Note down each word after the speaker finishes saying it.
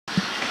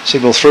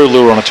Signal through,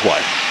 lure on its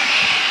way.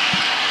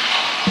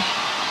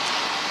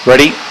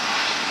 Ready.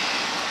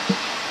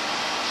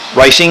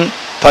 Racing.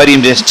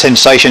 Podium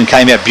Sensation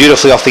came out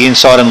beautifully off the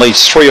inside and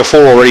leads 3 or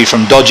 4 already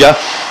from Dodger,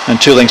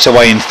 and 2 lengths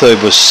away in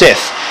third was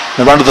Seth.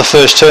 The run of the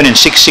first turn in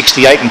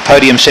 6.68 and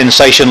Podium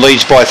Sensation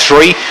leads by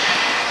 3.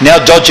 Now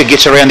Dodger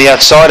gets around the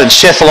outside and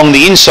Seth along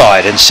the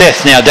inside, and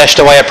Seth now dashed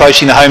away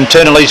approaching the home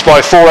turn and leads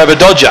by 4 over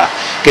Dodger.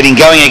 Getting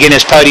going again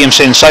is Podium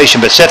Sensation,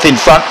 but Seth in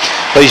front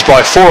leads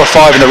by 4 or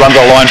 5 in the run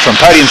to the line from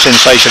Podium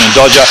Sensation and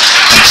Dodger,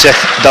 and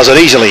Seth does it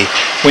easily.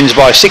 Wins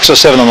by 6 or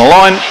 7 on the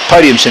line,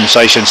 Podium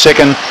Sensation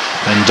second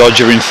and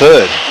Dodger in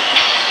third.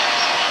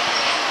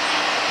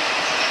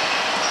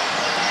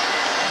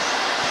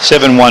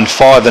 7, 1,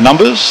 5 the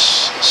numbers,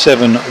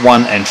 7,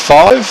 1 and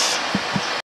 5.